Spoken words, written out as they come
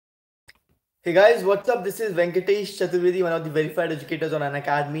Hey guys, what's up? This is Venkatesh Chaturvedi, one of the verified educators on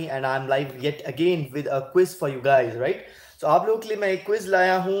Unacademy, and I'm live yet again with a quiz for you guys, right? So आप लोगों के लिए मैं एक quiz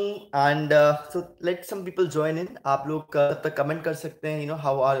लाया हूँ and so let some people join in. आप लोग तब तक comment कर सकते हैं,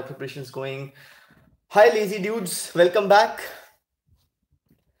 how are your preparations going? Hi lazy dudes, welcome back.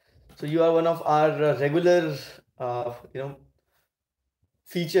 So you are one of our regular,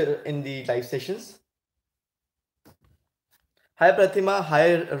 feature in the live sessions. Hi Pratima,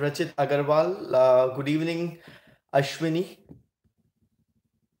 hi Rachit Agarwal, good evening Ashwini.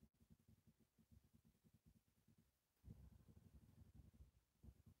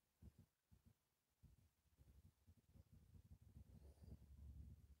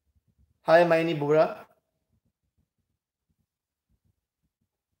 Hi Maini Bora.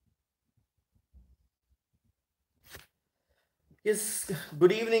 Yes,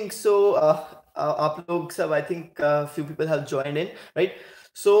 good evening. So, आप लोग सब, I think few people have joined in, right?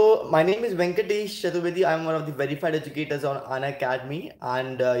 So, my name is Venkatesh Chaturvedi. I'm one of the verified educators on Unacademy,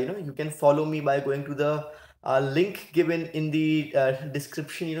 and you can follow me by going to the link given in the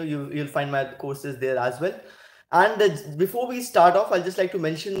description. You'll find my courses there as well. And before we start off, I'll just like to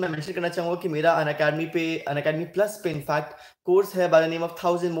mention, मैं mention करना चाहूँगा कि मेरा Unacademy Plus पे in fact course है by the name of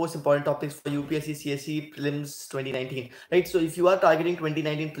 1000 most important topics for UPSC CSE Prelims 2019, right? So if you are targeting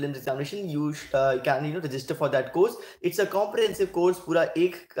 2019 Prelims examination, you can register for that course. It's a comprehensive course, पूरा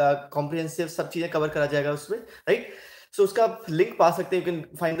एक comprehensive सब चीजें cover करा जाएगा उसमें, right? So उसका link पा सकते हैं, you can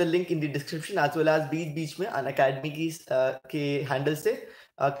find the link in the description as well as बीच में Unacademy की के handle से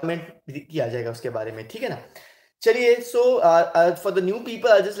comment किया जाएगा उसके बारे में, ठीक है ना? चलिए, so for the new people,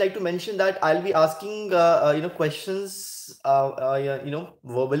 I'd just like to mention that I'll be asking questions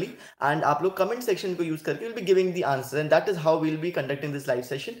verbally, and आप लोग comment section को use करके will be giving the answer, and that is how we'll be conducting this live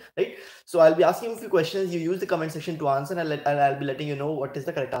session, right? So I'll be asking a few questions, you use the comment section to answer, and I'll be letting you know what is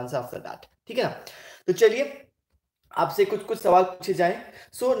the correct answer after that, ठीक है ना? तो चलिए आपसे कुछ सवाल पूछे जाएं.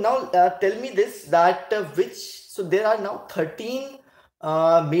 So now tell me this, that so there are now 13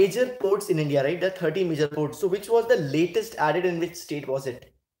 major ports in India, right? There are 30 major ports. So which was the latest added, in which state was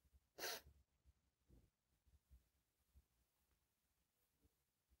it?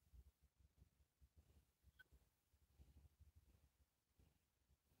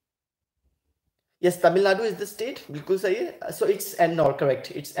 Yes, Tamil Nadu is the state. बिल्कुल सही है. So it's Ennore,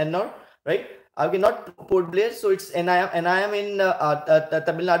 correct? It's Ennore, right? Okay, not Port Blair. So it's NIM in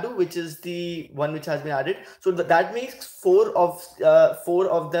Tamil Nadu, which is the one which has been added. So that makes four of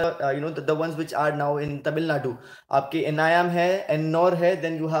the the ones which are now in Tamil Nadu. आपके NIM है, Ennore है,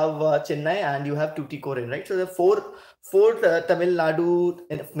 then you have Chennai, and you have Tuticorin, right? So the four Tamil Nadu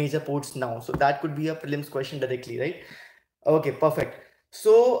major ports now. So that could be a prelims question directly, right? Okay, perfect.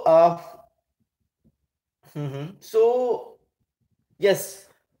 So so yes.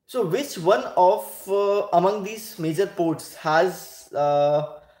 So which one of among these major ports has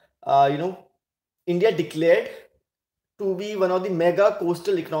India declared to be one of the mega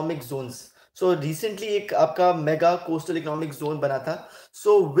coastal economic zones? So recently एक आपका mega coastal economic zone बना था.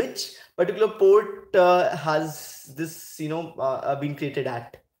 So which particular port has this been created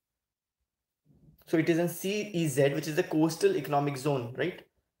at? So it is in CEZ, which is the coastal economic zone, right?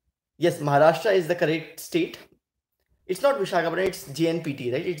 Yes, Maharashtra is the correct state. It's not Vishakhapatnam, it's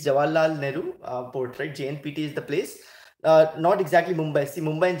JNPT, right? It's Jawaharlal Nehru port, right? JNPT is the place. Not exactly Mumbai. See,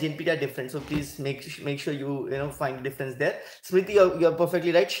 Mumbai and JNPT are different, so please make sure you find the difference there. Smriti, you're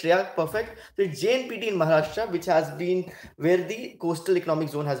perfectly right. Shreya, perfect. So it's JNPT in Maharashtra, which has been where the coastal economic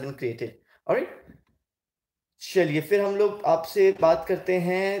zone has been created. All right. चलिए फिर हम लोग आपसे बात करते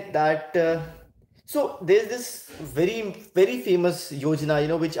हैं that so there's this very famous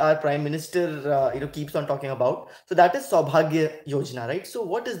yojana which our prime minister keeps on talking about. So that is Saubhagya Yojana, right? So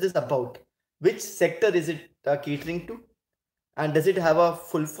what is this about? Which sector is it catering to? And does it have a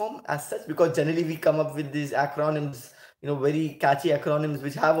full form as such? Because generally we come up with these acronyms, very catchy acronyms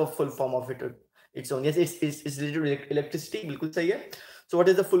which have a full form of its own. Yes, it's related to electricity. बिल्कुल सही है. So what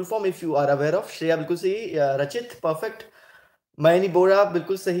is the full form if you are aware of? Shreya बिल्कुल सही. Rachit, perfect. Mayani Bora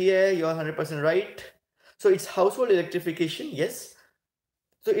बिल्कुल सही है. You are 100% right. So it's household electrification. Yes.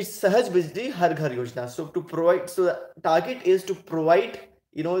 So it's Sahaj Bijli Har Ghar Yojana. So to provide, so the target is to provide,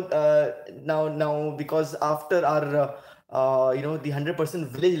 now because after our the 100%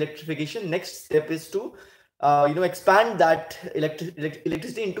 village electrification, next step is to expand that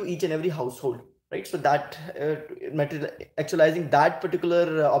electricity into each and every household, right? So that actualizing that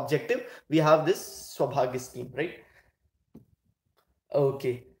particular objective, we have this Swabhagya scheme, right?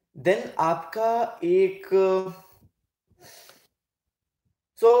 Okay, then आपका एक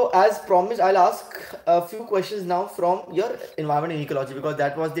So as promised, I'll ask a few questions now from your environment and ecology, because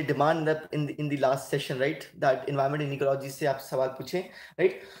that was the demand that in the last session, right? That environment and ecology से आप सवाल पूछें,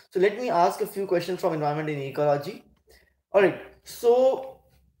 right? So let me ask a few questions from environment and ecology. All right. So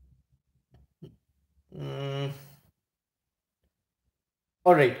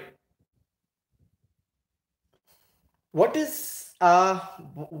all right. What is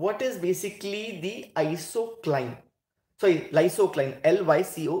basically the isocline? Sorry, lysocline.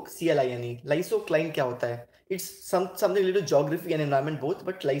 Lysocline. Lysocline क्या होता है? It's something related to geography and environment both,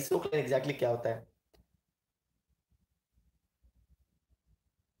 but lysocline exactly क्या होता है?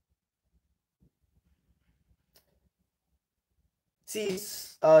 See,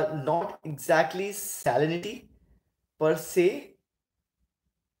 it's not exactly salinity per se.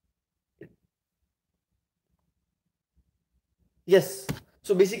 Yes.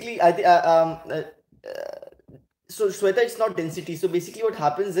 So basically, I think so Shweta, it's not density. So basically, what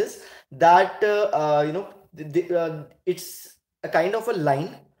happens is that it's a kind of a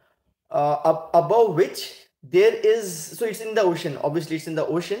line above which there is, so it's in the ocean, obviously it's in the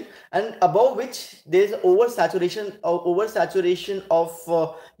ocean, and above which there is oversaturation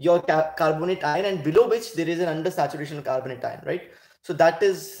of your carbonate ion, and below which there is an undersaturation of carbonate ion, right? So that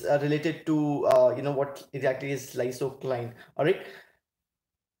is related to what exactly is lysocline. All right.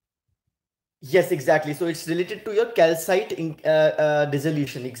 Yes, exactly. So it's related to your calcite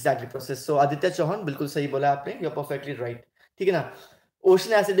dissolution, exactly process. So Aditya Chauhan, बिल्कुल सही बोला आपने. You're perfectly right. ठीक है ना?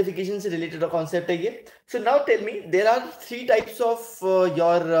 Ocean acidification से related concept है ये. So now tell me, there are three types of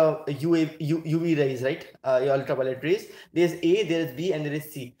your UV rays, right? Your ultraviolet rays. There's A, there's B, and there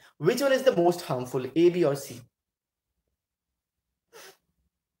is C. Which one is the most harmful, A, B, or C?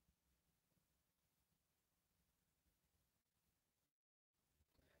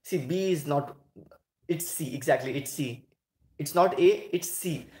 See, B is not. It's C, exactly. It's C. It's not A, it's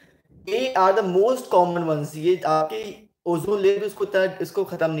C. A are the most common ones. ये आपके ozone layer इसको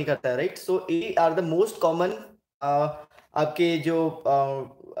खत्म नहीं करता है, right? So A are the most common आपके जो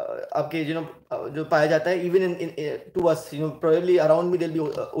पाया जाता है, even in to us, probably around me there'll be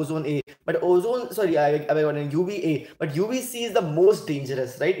ozone A, but ozone, sorry, I UVA, but UVC is the most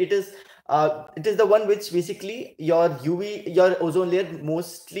dangerous, right? It is the one which basically your ozone layer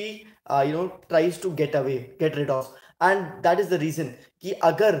mostly tries to get rid of, and that is the reason कि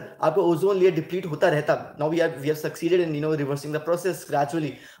अगर आपका ozone layer deplete होता रहता, now we have succeeded in reversing the process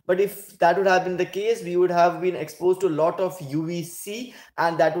gradually, but if that would have been the case, we would have been exposed to a lot of UVC,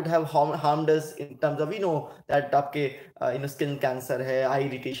 and that would have harmed us in terms of that आपके skin cancer है, eye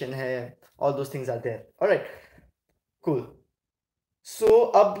irritation है, all those things are there. All right, cool.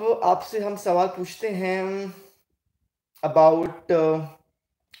 So अब आपसे हम सवाल पूछते हैं about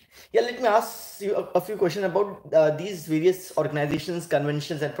yeah, let me ask you a few questions about these various organizations,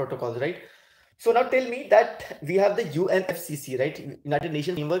 conventions, and protocols, right? So now tell me that we have the UNFCCC, right? United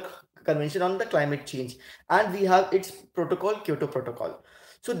Nations Framework Convention on the Climate Change, and we have its protocol, Kyoto Protocol.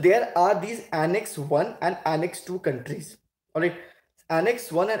 So there are these Annex 1 and Annex 2 countries, all right?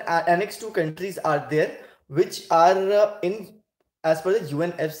 Annex 1 and Annex 2 countries are there, which are in as per the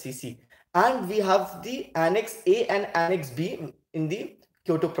UNFCCC. And we have the Annex A and Annex B in the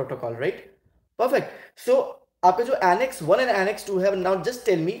Kyoto Protocol, right? Perfect. So आपका जो Annex 1 and Annex 2 है, now just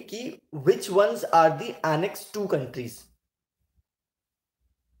tell me कि which ones are the Annex 2 countries?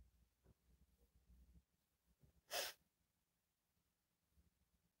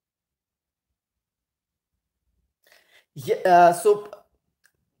 Yeah, so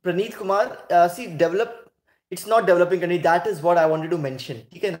Praneeth Kumar, see, it's not developing country. That is what I wanted to mention.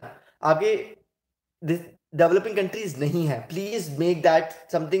 ठीक है ना? आगे this developing countries nahi hai. Please make that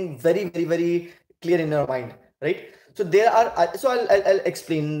something very, very, very clear in your mind, right? So there are, so I'll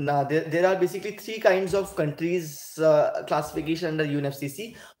explain. There are basically three kinds of countries classification under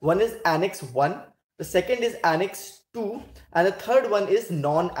UNFCCC. One is Annex 1, the second is Annex 2, and the third one is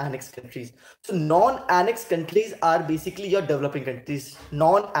non-annex countries. So non-annex countries are basically your developing countries,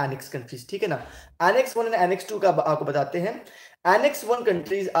 non-annex countries. ठीक है ना? Annex 1 and Annex 2 का आपको बताते हैं. Annex 1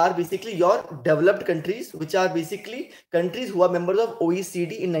 countries are basically your developed countries, which are basically countries who are members of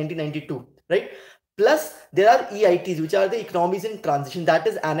OECD in 1992, right? Plus, there are EITs, which are the economies in transition. That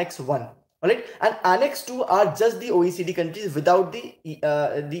is Annex 1. All right, and Annex 2 are just the OECD countries without the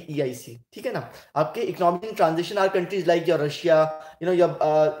EIC. ठीक है ना? आपके economy in transition are countries like your Russia,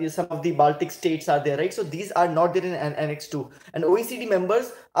 your some of the Baltic states are there, right? So these are not there in Annex 2, and OECD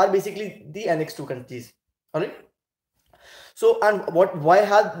members are basically the Annex 2 countries. All right. So and why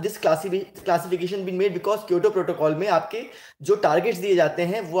has this classification been made? Because Kyoto Protocol में आपके जो targets दिए जाते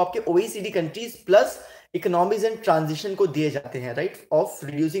हैं वो आपके OECD countries plus economies and transition को दिए जाते हैं, right, of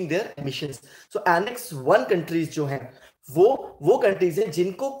reducing there emissions. So annex 1 countries जो हैं वो कंट्रीज हैं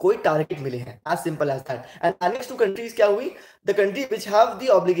जिनको कोई टारगेट मिले हैं, as simple as that. And annex 2 countries क्या हुई? The country which have the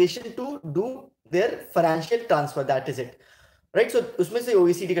obligation to do their financial transfer, that is it, right. सो उसमें से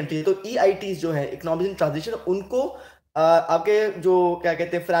ओईसीडी कंट्री, तो ईआईटीज जो है, इकोनॉमिक इन ट्रांजिशन, उनको आपके जो क्या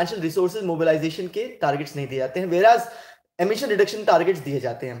कहते हैं फाइनेंशियल रिसोर्सेज मोबिलाइजेशन के टारगेट्स नहीं दिए जाते हैं, वेराज एमिशन रिडक्शन टारगेट्स दिए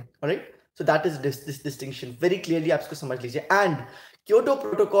जाते हैं, right. So that is this distinction, very clearly आप इसको समझ लीजिए। एंड क्योटो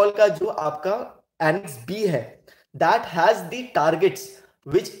प्रोटोकॉल का जो आपका एनेक्स बी है, that has the targets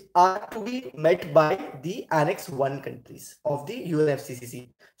which are to be met by the Annex 1 countries of the UNFCCC.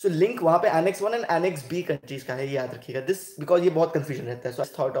 So link वहां पे Annex 1 and Annex B countries का है, ये याद रखिएगा this, because ये बहुत confusion रहता है, so I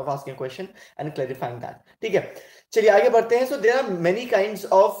thought of asking a question and clarifying that. ठीक है, चलिए आगे बढ़ते हैं। So there are many kinds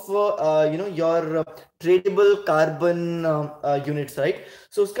of your tradable carbon units, right?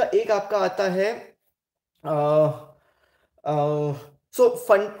 So उसका एक आपका आता है so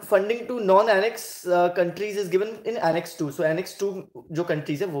funding to non-annex countries is given in annex 2. so annex 2 जो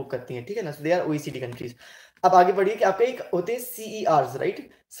countries है वो करती हैं, ठीक है ना, so they are OECD countries। अब आगे बढ़िए कि आपके एक होते हैं CERs, right,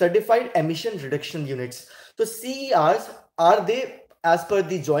 certified emission reduction units। तो CERs, are they as per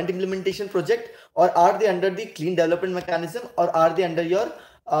the joint implementation project, or are they under the clean development mechanism, or are they under your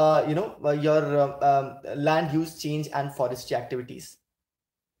land use change and forestry activities?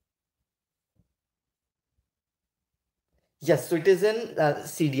 Yes, so it is in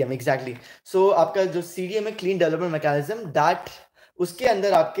CDM, exactly. So आपका जो CDM है, Clean Development Mechanism, that उसके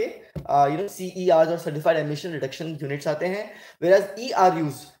अंदर आपके CERs और Certified Emission Reduction Units आते हैं, whereas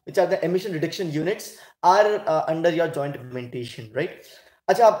ERUs, which are the Emission Reduction Units, are under your joint implementation, right?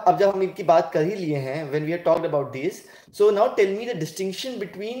 अच्छा, अब जब हम इनकी बात कर ही लिए हैं, when we have talked about this, so now tell me the distinction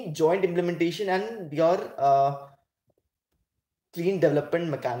between joint implementation and your Clean Development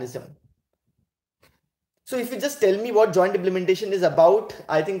Mechanism. So if you just tell me what joint implementation is about,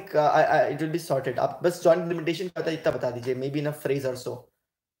 I think it will be sorted. आप बस joint implementation का इतना बता दीजिए, maybe in a phrase or so.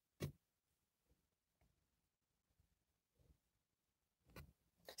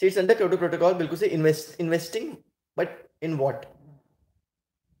 See, it's under Kyoto Protocol, बिल्कुल से investing, but in what?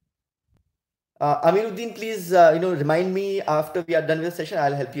 Amiruddin, please remind me after we are done with the session.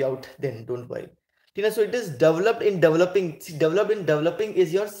 I'll help you out then, don't worry. So it is developed in developing. See, developed in developing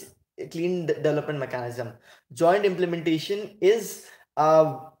is your clean development mechanism. Joint implementation is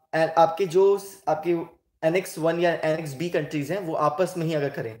आपके जो आपके Annex 1 या Annex B countries हैं, वो आपस में ही अगर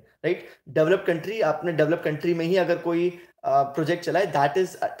करें, right? Developed country, आपने developed country में ही अगर कोई प्रोजेक्ट चलाए, that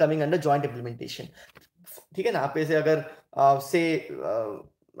is coming under joint implementation. ठीक है ना, आप ऐसे अगर से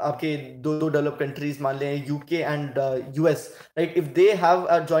आपके दो डेवलप कंट्रीज मान लें, UK and US, right, if they have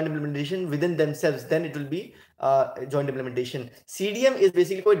a joint implementation with in themselves, then it will be joint implementation. CDM is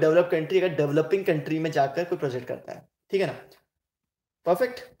basically कोई डेवलप कंट्री अगर डेवलपिंग कंट्री में जाकर कोई प्रोजेक्ट करता है, ठीक है ना,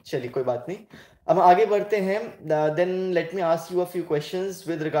 परफेक्ट। चलिए कोई बात नहीं, अब आगे बढ़ते हैं। Then let me ask you a few questions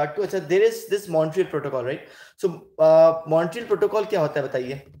with regard to, अच्छा, there is this Montreal protocol, right. So Montreal protocol क्या होता है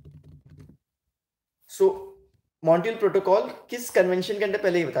बताइए। सो मॉन्ट्रियल प्रोटोकॉल किस कन्वेंशन के अंदर,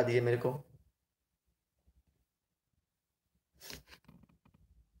 पहले ही बता दीजिए मेरे को।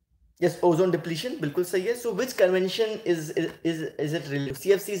 यस, ओजोन डिप्लीशन, बिल्कुल सही है। सो विच convention is it related?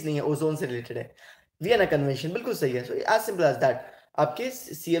 CFCs नहीं है, ओजोन से रिलेटेड है, वियना कन्वेंशन, बिल्कुल सही है। So as simple as that, आपके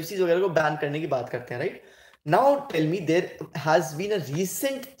सीएफसीज वगैरह को बैन करने की बात करते हैं, right. Now tell me, there has been a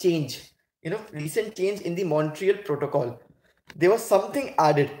recent change, recent change in the Montreal Protocol. There was something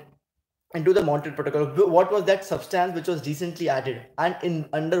added into the Montreal Protocol. What was that substance which was recently added, and in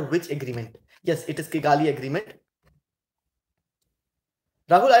under which agreement? Yes, it is Kigali Agreement.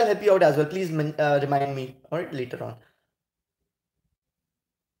 Rahul, I'll help you out as well. Please remind me or later on.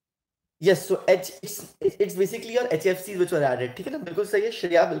 Yes, so it's basically your HFCs which were added. ठीक है ना, बिल्कुल सही है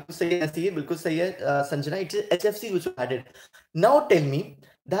श्रेया, बिल्कुल सही है नसीर, बिल्कुल सही है Sanjana, it's HFCs which were added. Now tell me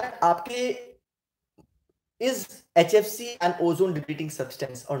that आपके is HFC an ozone depleting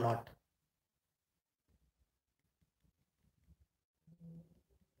substance or not?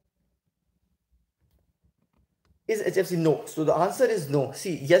 Is HFC? No. So the answer is no.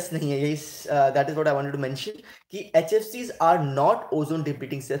 See, yes, nahi hai. Yes, that is what I wanted to mention. Ki HFCs are not ozone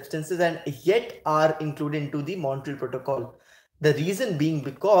depleting substances and yet are included into the Montreal Protocol. The reason being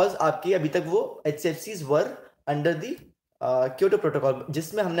because आपके अभी तक वो HFCs were under the Kyoto Protocol,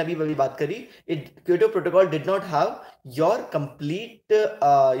 जिसमें हमने अभी बात करी, Kyoto Protocol did not have your complete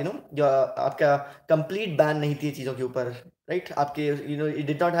your आपका complete ban नहीं थी चीजों के ऊपर, right? आपके it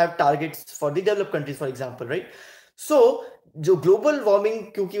did not have targets for the developed countries, for example, right? सो जो ग्लोबल वार्मिंग,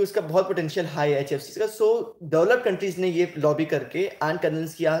 क्योंकि उसका बहुत पोटेंशियल हाई है एचएफसी का, सो डेवलप्ड कंट्रीज ने ये लॉबी करके एंड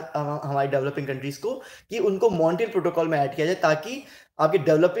कन्विंस किया हमारी डेवलपिंग कंट्रीज को कि उनको मॉन्ट्रियल प्रोटोकॉल में ऐड किया जाए, ताकि आपके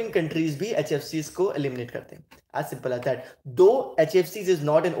डेवलपिंग कंट्रीज भी एचएफसीज को एलिमिनेट करते हैं. As simple as that. दो HFCs is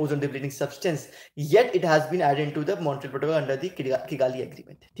not an ozone depleting substance, yet it has been added to the Montreal protocol under the Kigali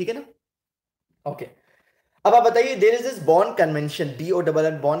agreement. ठीक है ना? ओके. अब आप बताइए, there is this bond convention,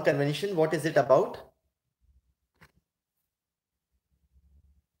 BONN bond convention, what is it about?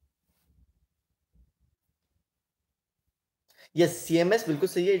 Yes, CMS बिल्कुल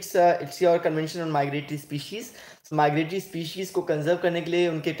सही है. It's your convention on migratory species. Migratory species को कंजर्व करने के लिए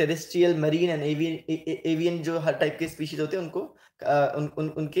उनके टेरेस्ट्रियल, मरीन एंड एवियन जो हर टाइप के स्पीशीज होते हैं उनको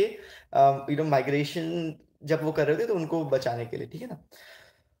उनके माइग्रेशन जब वो कर रहे होते हैं तो उनको बचाने के लिए. ठीक है ना?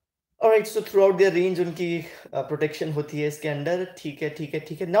 Alright, so through out there range उनकी प्रोटेक्शन होती है इसके अंडर. ठीक है, ठीक है,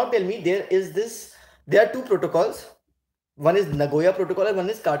 ठीक है. Now tell me, there are to protocols. One is Nagoya Protocol and one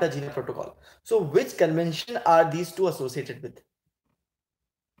is Cartagena Protocol. So which convention are these two associated with?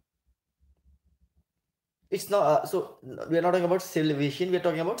 It's not, so we are not talking about civil aviation, we are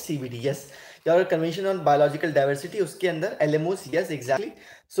talking about CBD. Yes, your convention on biological diversity, उसके अंदर LMOs. Yes, exactly.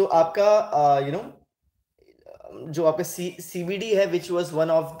 So आपका जो आपका CBD है, which was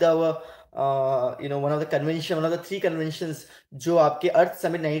one of the one of the convention, one of the 3 conventions जो आपके अर्थ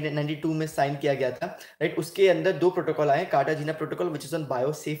summit 1992 में sign किया गया था, राइट? उसके अंदर 2 प्रोटोकॉल आए. कार्टाजीना protocol which is on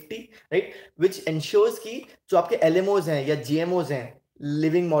bio safety, right, which ensures कि जो आपके LMOs हैं या GMOs हैं,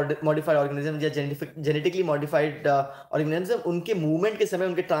 लिविंग मॉडिफाइड ऑर्गेनिज्म या जेनेटिकली मॉडिफाइड ऑर्गेनिज्म, उनके मूवमेंट के समय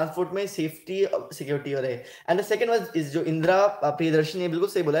उनके ट्रांसपोर्ट में सेफ्टी सिक्योरिटी हो रहे. And the second was is जो इंदिरा प्रियदर्शनी ने बिल्कुल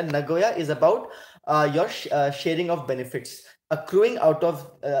सही बोला, Nagoya is about your sharing of benefits accruing out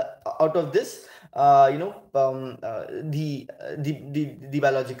of this the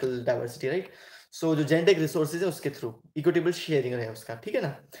biological diversity, right? So जो genetic resources है उसके थ्रू equitable sharing रहे उसका. ठीक है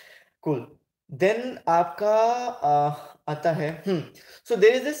ना? Cool. Then आपका आता है so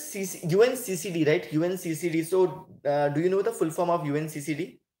there is this UNCCD, right? UNCCD. So do you know the full form of UNCCD?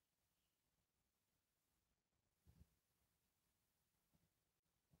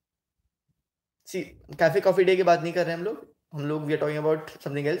 See, cafe coffee day की बात नहीं कर रहे हम लोग we are talking about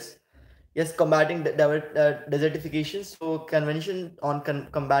something else. Yes, combating desertification. So convention on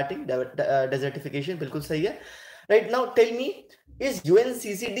combating desertification, बिल्कुल सही है. Right now, tell me, is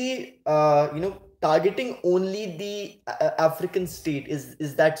UNCCD targeting only the African state?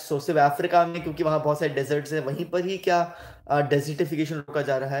 Is that so? सिर्फ अफ्रीका में, क्योंकि वहां बहुत सारे डेजर्ट्स हैं, वहीं पर ही क्या desertification रोका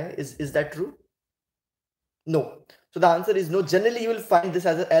जा रहा है? Is that true? No. So the answer is no. Generally, you will find this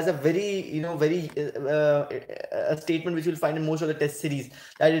as a very a statement which you will find in most of the test series,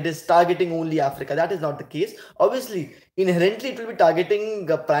 that it is targeting only Africa. That is not the case. Obviously, inherently it will be targeting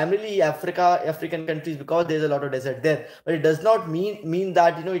primarily African countries, because there is a lot of desert there. But it does not mean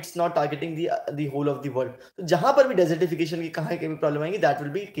that it's not targeting the whole of the world. So जहाँ पर भी desertification की कहाँ की problem आएंगी, that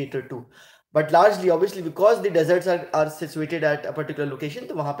will be catered to. But largely, obviously, because the deserts are situated at a particular location,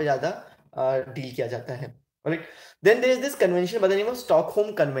 तो वहाँ पे ज़्यादा deal किया जाता है. Right. Then there is this convention by the name of Stockholm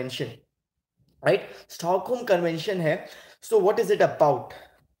Convention, right? Stockholm Convention hai. So what is it about?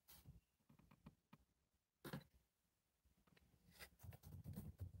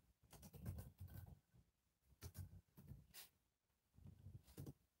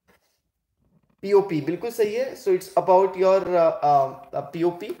 POP, बिल्कुल सही है. So it's about your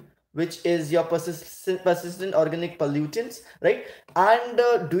POP, which is your persistent organic pollutants, right? And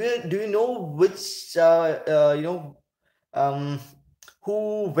do you know which who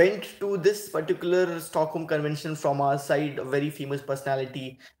went to this particular Stockholm Convention from our side? A very famous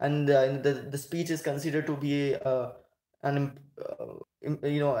personality, and the speech is considered to be and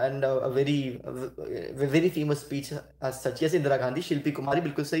a very famous speech as such. Yes, Indira Gandhi, Shilpi Kumari,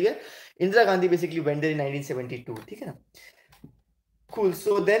 बिल्कुल सही है. Indira Gandhi basically went there in 1972. ठीक है ना? Cool.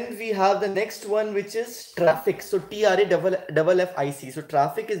 So then we have the next one, which is traffic. So TRAFFIC. So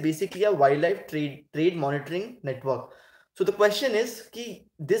traffic is basically a wildlife trade monitoring network. So the question is कि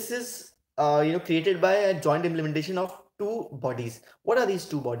this is created by a joint implementation of 2 bodies. What are these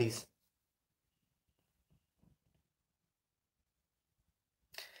 2 bodies?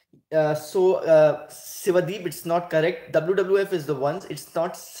 Sivadeep, it's not correct. WWF is the ones. It's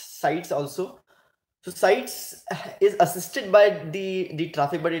not CITES also. So CITES is assisted by the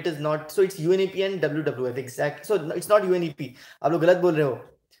traffic, but it is not. So it's UNEP and WWF, exact. So it's not UNEP. आप लोग गलत बोल रहे हो.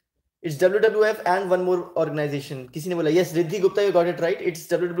 It's WWF and one more organization. किसी ने बोला yes, Riddhi Gupta, you got it right. It's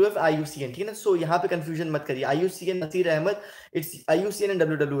WWF IUCN. ठीक है ना? So यहाँ पे confusion मत करिए. IUCN Naseer Ahmad, it's IUCN and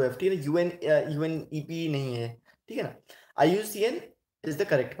WWF. ठीक है ना? UNEP नहीं है. ठीक है ना? IUCN is the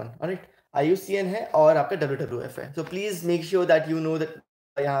correct one. All right. IUCN है और आपका WWF है. So please make sure that you know that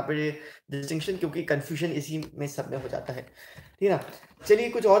यहाँ पे डिस्टिंक्शन, क्योंकि कंफ्यूजन इसी में सब में हो जाता है, ठीक है ना. चलिए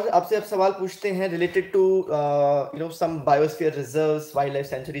कुछ और आपसे अब सवाल पूछते हैं related to some biosphere reserves, wild life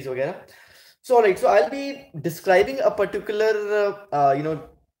sanctuaries वगैरह. So alright, so I'll be describing a particular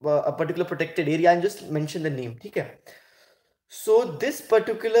a particular protected area and just mention the name, ठीक है. So this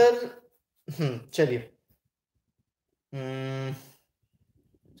particular चलिए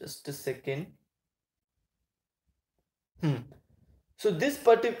just a second. So this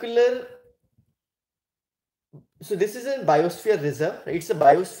is a biosphere reserve. It's a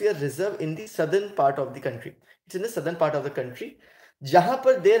biosphere reserve in the southern part of the country. It's in the southern part of the country. जहां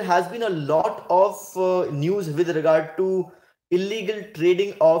पर there has been a lot of news with regard to illegal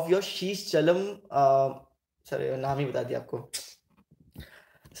trading of your शीश चलम, sir नाम ही बता दिया आपको,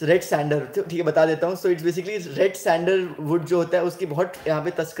 red Sander, ठीक है बता देता हूँ. So it's basically red Sander would जो होता है उसकी बहुत यहाँ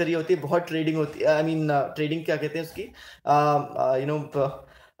पे तस्करी होती है, बहुत ट्रेडिंग होती है. आई मीन ट्रेडिंग क्या कहते हैं उसकी,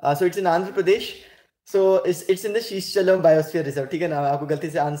 so it's in Andhra Pradesh. So it's in the शीशचलम biosphere reserve, ठीक है ना. आपको गलती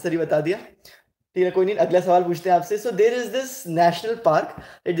से आंसर ही बता दिया, ठीक है कोई नहीं. अगला सवाल पूछते हैं आपसे. So there is this national park,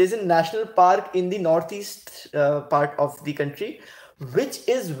 it is in national park in the north east part of the country which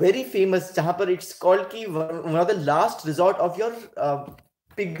is very famous, जहां पर it's called की one of the last resort of your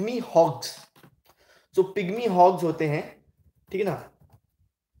pygmy hogs. So pygmy hogs होते हैं, ठीक है ना.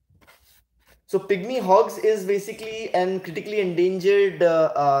 सो pygmy hogs is basically N critically endangered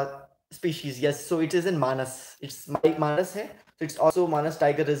species. Yes, so it is in Manas. It's मानस है, so it's also Manas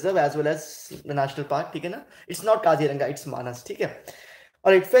Tiger Reserve as well as the national park, ठीक है ना. It's not Kaziranga, it's Manas, ठीक है.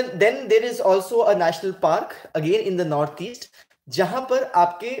 Alright, then there is also a national park again in the northeast, जहां पर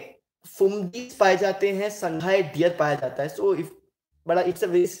आपके फुमडीज पाए जाते हैं, संघाई डियर पाया जाता है. सो इफ बड़ा it's a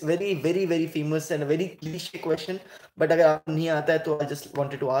very very very famous and very cliche question, but अगर आपको नहीं आता है तो I just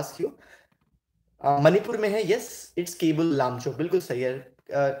wanted to ask you. Manipur में है. यस, इट्स केबुल लामजो, बिल्कुल सही है.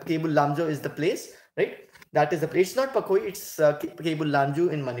 Cable Lamjao is the place, right. That is the place. It's not Pakoi, it's Kebul Lamju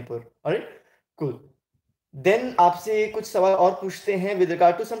in Manipur. Alright, cool. Then आपसे कुछ सवाल और पूछते हैं with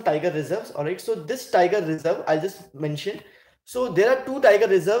regard to some tiger reserves. Alright, so this tiger reserve I'll just mention. So there are 2 tiger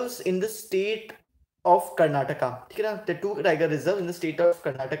reserves in the state of Karnataka. ठीक है ना, the 2 tiger reserves in the state of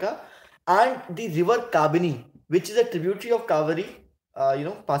Karnataka, and the river Kabini, which is a tributary of Kaveri,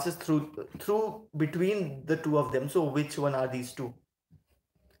 passes through between the 2 of them. So which one are these 2?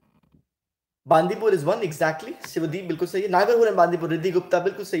 Bandipur is one, exactly. Shivadeep, बिल्कुल सही है. Nagarhole and Bandipur, Riddhi Gupta,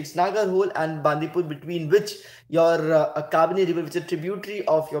 बिल्कुल सही. It's Nagarhole and Bandipur, between which your Kabini river, which is a tributary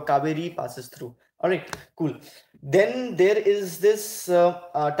of your Kaveri, passes through. Alright, cool. Then there is this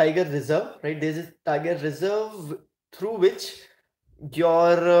tiger reserve, right? There is a tiger reserve through which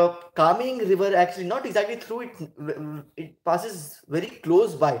your Kaming river, actually not exactly through it, it passes very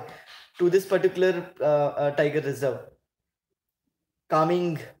close by to this particular tiger reserve,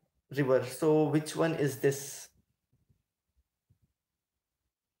 Kaming river. So which one is this?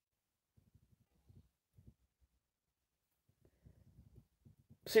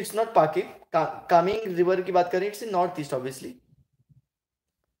 So it's not Pake. Kaming river की बात करें, it's in northeast obviously.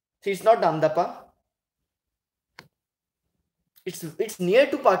 So it's not Namdapa. It's near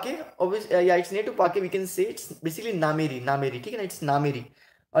to Pake. Obviously, yeah, it's near to Pake. We can say it's basically Nameri, ठीक है ना. It's Nameri.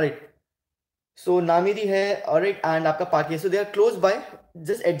 Alright. So Nameri है, alright, and आपका पाके. So they are close by,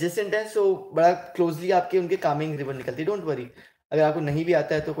 just adjacent है. So बड़ा closely आपके उनके Kameng river निकलती है. Don't worry, अगर आपको नहीं भी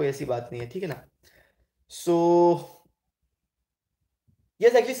आता है तो कोई ऐसी बात नहीं है, ठीक है ना. So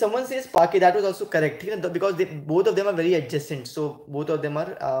yes, actually someone says Pake, that was also correct, ठीक है ना, because both of them are very adjacent. So both of them are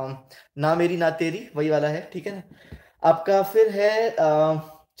ना मेरी ना तेरी, वही वाला है, ठीक है ना. आपका फिर है,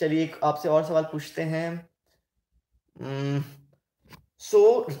 चलिए आपसे और सवाल पूछते हैं. So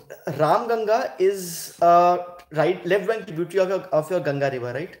Ramganga is left bank tributary of your Ganga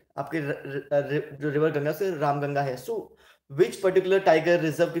river, right? आपके river Ganga से रामगंगा है. So which particular tiger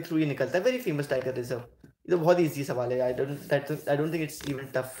reserve के through ये निकलता है? Very famous tiger reserve. ये तो बहुत easy सवाल है. I don't think it's even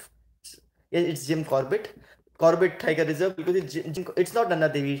tough. Yeah, it's Jim Corbett tiger reserve, because it's not Nanda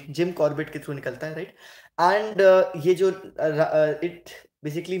Devi, Jim Corbett के through निकलता है, right? And ये जो it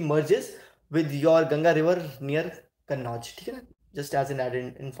basically merges with your Ganga river near Kannauj, ठीक है ना. Just as an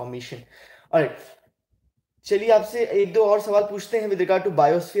added information. Alright, चलिए आपसे एक दो और सवाल पूछते हैं with regard to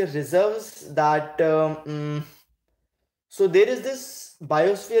biosphere reserves. That so there is this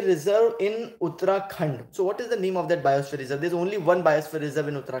biosphere reserve in Uttarakhand. So what is the name of that biosphere reserve? There's only one biosphere reserve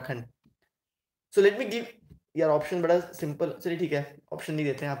in Uttarakhand. So let me give यार option बड़ा simple. चलिए ठीक है, option नहीं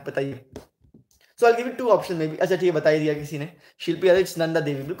देते हैं, आप बताइए. So I'll give you 2 options maybe. अच्छा ठीक है, बता ही दिया किसी ने. शिल्पी, it's Nanda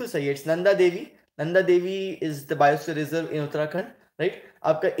Devi, बिल्कुल सही है. It's Nanda Devi. Nanda Devi is the biosphere reserve in Uttarakhand, right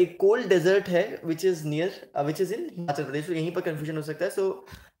आपका एक कोल्ड डेजर्ट है which is near which is in Himachal Pradesh, तो यहीं पर कंफ्यूजन हो सकता है, सो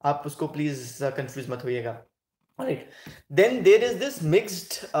आप उसको प्लीज कंफ्यूज मत होइएगा. Right. Then there is this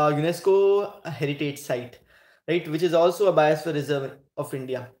mixed UNESCO heritage site, right, which is also a biosphere reserve of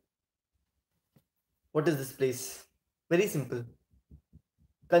India. What is this place? Very simple.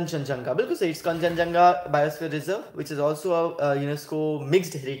 Kanchenjunga. बिल्कुल सही. It's Kanchenjunga Biosphere Reserve, which is also a UNESCO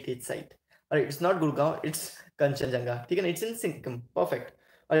mixed heritage site. Alright, it's not Gurgaon, it's Kanchenjunga. ठीक है ना? It's in Sikkim. Perfect.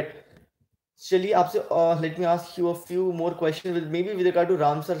 Alright. चलिए आपसे let me ask you a few more questions with maybe with regard to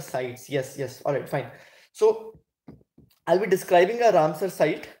Ramsar sites. Yes, yes. Alright, fine. So I'll be describing a Ramsar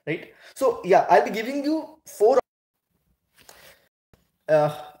site, right? So yeah, I'll be giving you 4.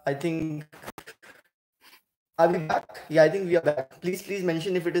 I think. Are we back? Yeah, I think we are back. Please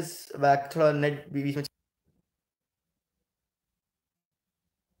mention if it is back. थोड़ा net बीच में.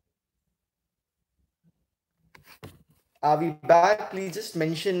 Are we back? Please just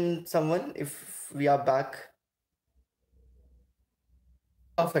mention someone if we are back.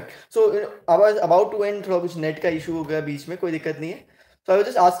 Perfect. So I was about to end. थोड़ा कुछ net का issue हो गया बीच में, कोई दिक्कत नहीं है. So I was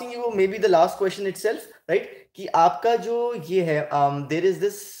just asking you maybe the last question itself, right? कि आपका जो ये है, there is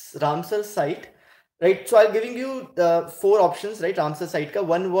this Ramsar site, right? So I'm giving you 4 options, right? Ramsar site ka.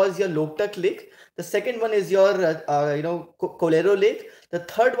 One was your Loktak Lake. The second one is your Kolero Lake. The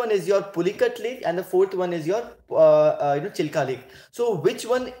third one is your Pulikat Lake, and the fourth one is your Chilka Lake. So which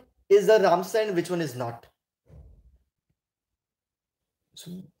one is the Ramsar and which one is not?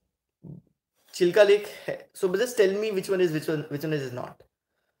 So Chilka Lake है. So just tell me which one is not.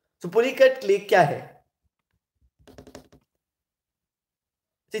 So Pulikat Lake क्या है?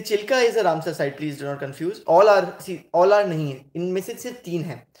 See, Chilka is a Ramsar site. Please do not confuse. All are नहीं है. इनमें से सिर्फ 3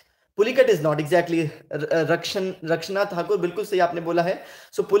 हैं. Pulikat is not exactly. Rakshana Thakur बिल्कुल सही आपने बोला है.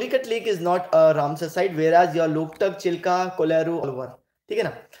 So Pulikat Lake is not a Ramsar site, whereas your Loktak, Chilka, Kolero all were. ठीक है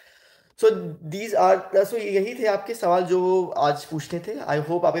ना? So these are. So यही थे आपके सवाल जो आज पूछने थे. I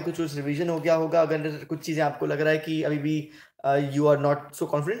hope आपके कुछ रिवीजन हो गया होगा. अगर कुछ चीजें आपको लग रहा है कि अभी भी you are not so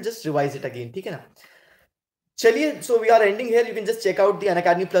confident, just revise it again. ठीक है ना? चलिए, so we are ending here. You can just check out the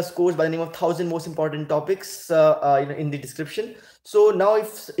Unacademy Plus course by the name of 1000 most important topics in the description. So now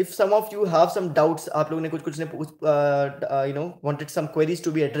if some of you have some doubts, आप लोगों ने कुछ ने wanted some queries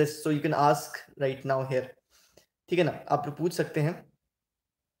to be addressed, so you can ask right now here. ठीक है ना? आप लोग पूछ सकते हैं.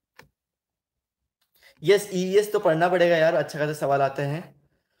 Yes, EES तो पढ़ना पड़ेगा यार, अच्छा खासा सवाल आते हैं.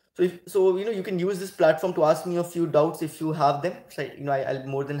 So you can use this platform to ask me a few doubts if you have them. So I'll be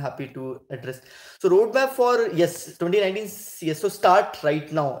more than happy to address. So roadmap for 2019 CS. So start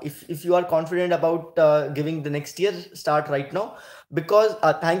right now. If you are confident about giving the next year, start right now. Because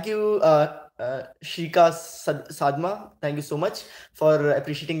thank you, Shrika Sadma. Thank you so much for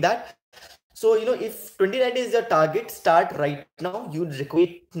appreciating that. So if 2019 is your target, start right now. You require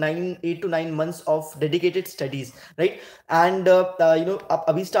 8 to 9 months of dedicated studies, right? And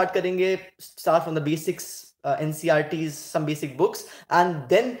abhi start karenge, start from the basics, NCRTs, some basic books, and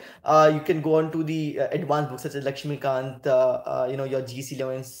then you can go on to the advanced books such as Lakshmikant, your GC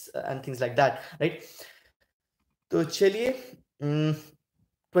 11 and things like that, right? तो चलिए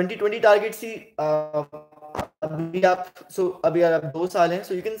 2020 target सी अभी आप अभी आप 2 साल हैं,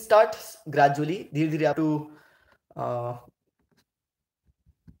 so you can start gradually, धीरे-धीरे आप to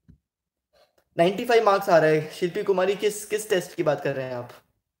 95 मार्क्स आ रहा है. शिल्पी कुमारी किस टेस्ट की बात कर रहे हैं आप?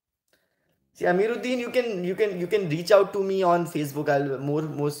 See, Amiruddin, you can reach out to me on Facebook. I'll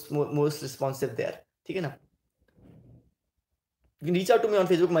most responsive there. ठीक है ना? You can reach out to me on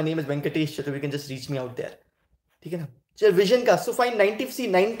Facebook. My name is Venkatesh Chaturvedi. You can just reach me out there. ठीक है ना? चल vision का, so fine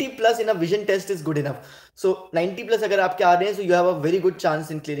 90 plus in a vision test is good enough. So 90 plus अगर आपके आ रहे हैं, so you have a very good chance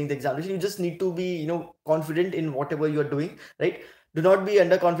in clearing the examination. You just need to be confident in whatever you are doing, right? Do not be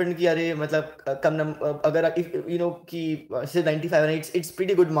underconfident कि अरे मतलब कम अगर कि say 95 and it's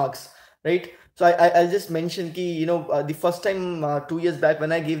pretty good marks, right? So I'll just mention कि the first time 2 years back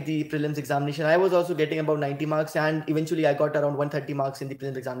when I gave the prelims examination, I was also getting about 90 marks, and eventually I got around 130 marks in the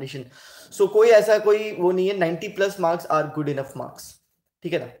prelims examination. So कोई ऐसा कोई वो नहीं है. 90 plus marks are good enough marks.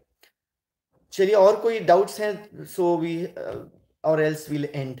 ठीक है ना? चलिए, और कोई doubts हैं? So we or else we'll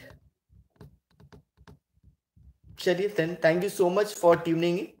end. चलिए, then thank you so much for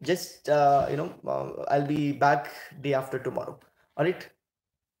tuning in. Just I'll be back day after tomorrow. All right.